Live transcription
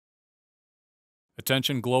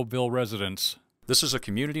Attention Globeville residents. This is a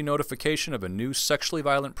community notification of a new sexually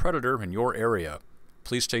violent predator in your area.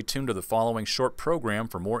 Please stay tuned to the following short program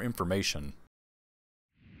for more information.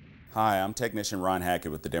 Hi, I'm Technician Ron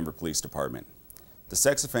Hackett with the Denver Police Department. The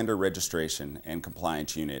Sex Offender Registration and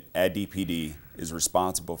Compliance Unit at DPD is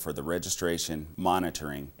responsible for the registration,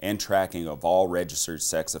 monitoring, and tracking of all registered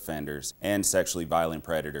sex offenders and sexually violent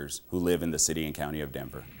predators who live in the city and county of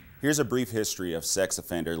Denver. Here's a brief history of sex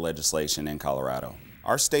offender legislation in Colorado.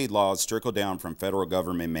 Our state laws trickle down from federal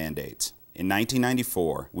government mandates. In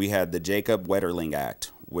 1994, we had the Jacob Wetterling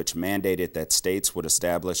Act, which mandated that states would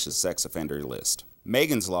establish a sex offender list.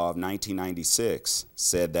 Megan's Law of 1996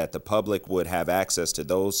 said that the public would have access to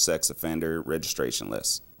those sex offender registration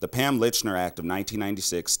lists. The Pam Lichner Act of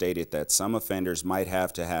 1996 stated that some offenders might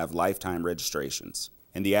have to have lifetime registrations.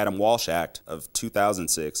 And the Adam Walsh Act of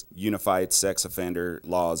 2006 unified sex offender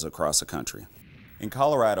laws across the country. In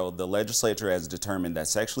Colorado, the legislature has determined that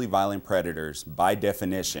sexually violent predators, by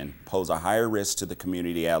definition, pose a higher risk to the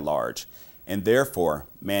community at large, and therefore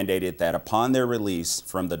mandated that upon their release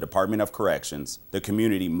from the Department of Corrections, the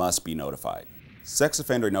community must be notified. Sex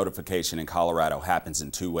offender notification in Colorado happens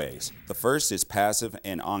in two ways. The first is passive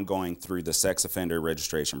and ongoing through the sex offender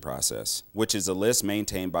registration process, which is a list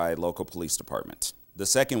maintained by local police departments. The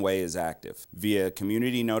second way is active, via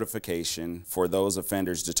community notification for those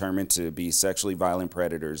offenders determined to be sexually violent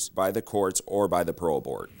predators by the courts or by the parole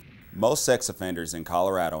board. Most sex offenders in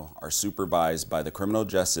Colorado are supervised by the criminal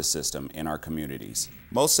justice system in our communities.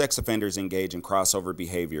 Most sex offenders engage in crossover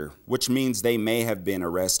behavior, which means they may have been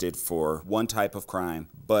arrested for one type of crime,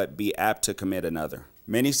 but be apt to commit another.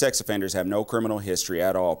 Many sex offenders have no criminal history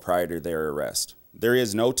at all prior to their arrest. There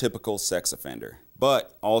is no typical sex offender,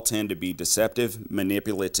 but all tend to be deceptive,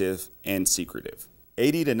 manipulative, and secretive.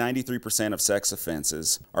 80 to 93% of sex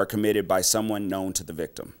offenses are committed by someone known to the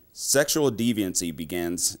victim. Sexual deviancy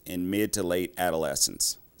begins in mid to late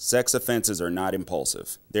adolescence. Sex offenses are not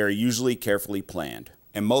impulsive. They are usually carefully planned,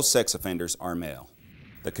 and most sex offenders are male.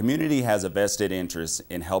 The community has a vested interest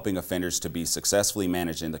in helping offenders to be successfully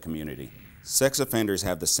managed in the community. Sex offenders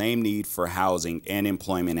have the same need for housing and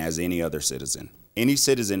employment as any other citizen. Any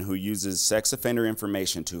citizen who uses sex offender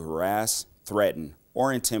information to harass, threaten,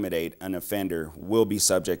 or intimidate an offender will be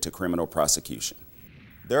subject to criminal prosecution.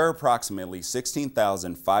 There are approximately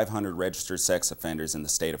 16,500 registered sex offenders in the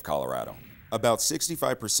state of Colorado. About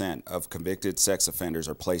 65% of convicted sex offenders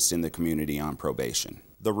are placed in the community on probation.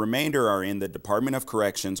 The remainder are in the Department of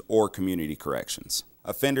Corrections or community corrections.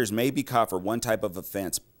 Offenders may be caught for one type of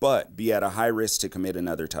offense, but be at a high risk to commit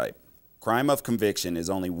another type. Crime of conviction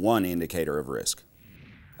is only one indicator of risk.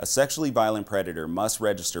 A sexually violent predator must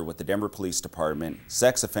register with the Denver Police Department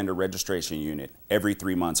Sex Offender Registration Unit every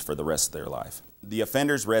 3 months for the rest of their life. The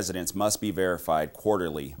offender's residence must be verified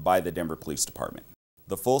quarterly by the Denver Police Department.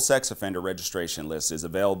 The full sex offender registration list is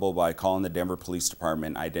available by calling the Denver Police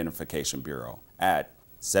Department Identification Bureau at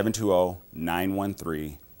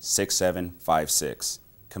 720-913-6756.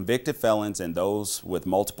 Convicted felons and those with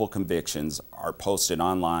multiple convictions are posted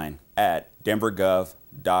online at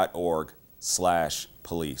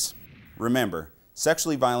denvergov.org/police. Remember,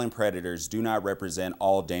 sexually violent predators do not represent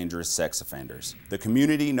all dangerous sex offenders. The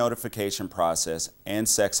community notification process and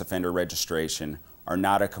sex offender registration are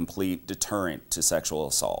not a complete deterrent to sexual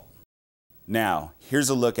assault. Now, here's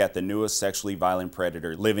a look at the newest sexually violent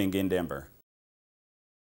predator living in Denver.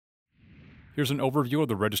 Here's an overview of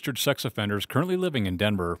the registered sex offenders currently living in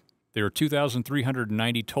Denver. There are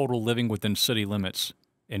 2,390 total living within city limits.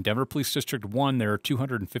 In Denver Police District 1, there are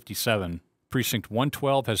 257. Precinct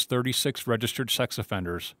 112 has 36 registered sex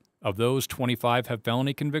offenders. Of those, 25 have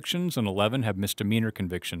felony convictions and 11 have misdemeanor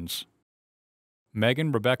convictions.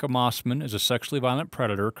 Megan Rebecca Mosman is a sexually violent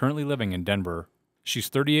predator currently living in Denver. She's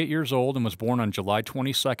 38 years old and was born on July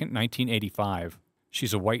 22, 1985.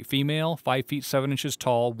 She's a white female, 5 feet 7 inches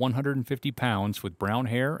tall, 150 pounds, with brown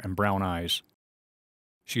hair and brown eyes.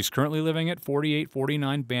 She's currently living at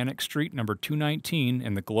 4849 Bannock Street, number 219,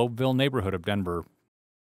 in the Globeville neighborhood of Denver.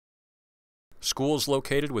 Schools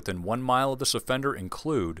located within 1 mile of this offender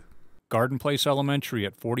include Garden Place Elementary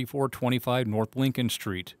at 4425 North Lincoln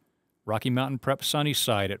Street, Rocky Mountain Prep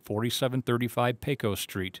Sunnyside at 4735 Pecos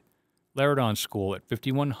Street, Laradon School at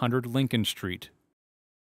 5100 Lincoln Street.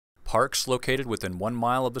 Parks located within 1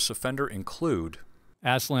 mile of this offender include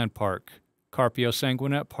Aslan Park, Carpio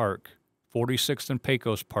Sanguinet Park, 46th and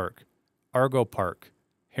Pecos Park, Argo Park,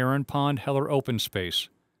 Heron Pond Heller Open Space,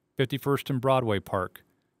 51st and Broadway Park,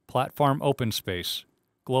 Platform Open Space,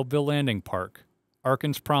 Globeville Landing Park,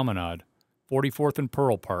 Arkins Promenade, 44th and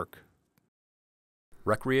Pearl Park.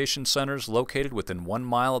 Recreation centers located within 1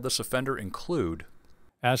 mile of this offender include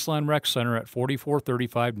Aslan Rec Center at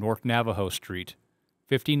 4435 North Navajo Street,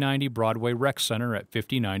 5090 Broadway Rec Center at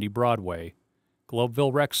 5090 Broadway,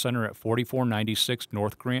 Globeville Rec Center at 4496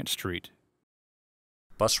 North Grant Street.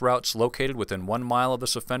 Bus routes located within 1 mile of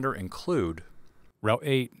this offender include Route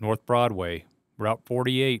 8 North Broadway, Route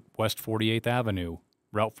 48 West 48th Avenue,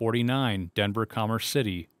 Route 49 Denver Commerce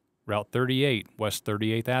City, Route 38 West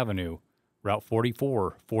 38th Avenue, Route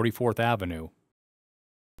 44 44th Avenue.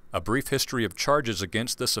 A brief history of charges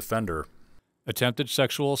against this offender. Attempted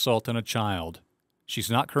sexual assault on a child.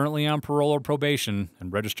 She's not currently on parole or probation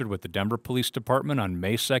and registered with the Denver Police Department on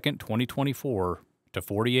May 2, 2024 to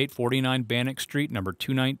 4849 Bannock Street, number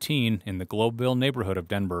 219 in the Globeville neighborhood of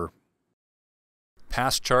Denver.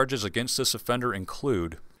 Past charges against this offender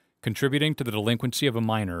include contributing to the delinquency of a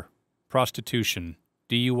minor, prostitution,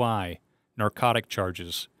 DUI, narcotic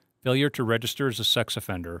charges, failure to register as a sex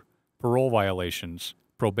offender, parole violations,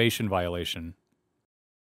 probation violation.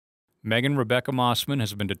 Megan Rebecca Mosman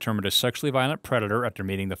has been determined a sexually violent predator after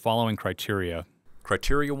meeting the following criteria.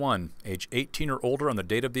 Criteria 1, age 18 or older on the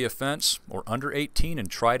date of the offense, or under 18 and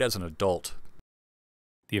tried as an adult.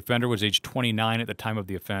 The offender was age 29 at the time of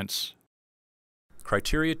the offense.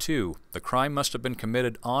 Criteria 2, the crime must have been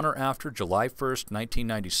committed on or after July 1,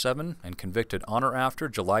 1997 and convicted on or after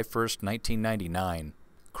July 1, 1999.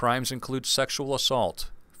 Crimes include sexual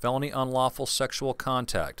assault, felony unlawful sexual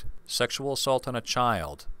contact, sexual assault on a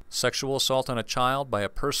child by a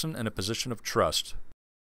person in a position of trust.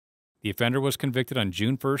 The offender was convicted on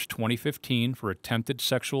June 1, 2015 for attempted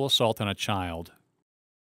sexual assault on a child.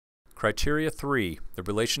 Criteria 3, the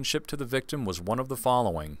relationship to the victim was one of the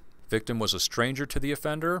following. Victim was a stranger to the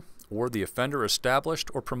offender, or the offender established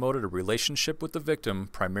or promoted a relationship with the victim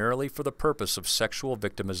primarily for the purpose of sexual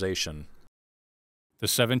victimization. The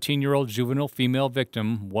 17-year-old juvenile female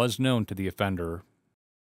victim was known to the offender.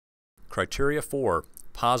 Criteria 4,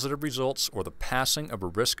 positive results or the passing of a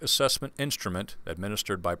risk assessment instrument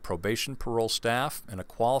administered by probation parole staff and a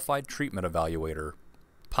qualified treatment evaluator.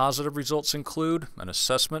 Positive results include an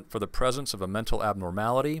assessment for the presence of a mental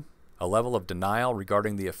abnormality, a level of denial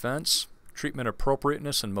regarding the offense, treatment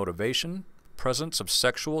appropriateness and motivation, presence of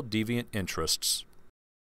sexual deviant interests.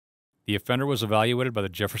 The offender was evaluated by the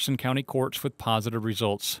Jefferson County Courts with positive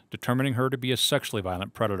results, determining her to be a sexually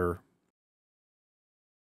violent predator.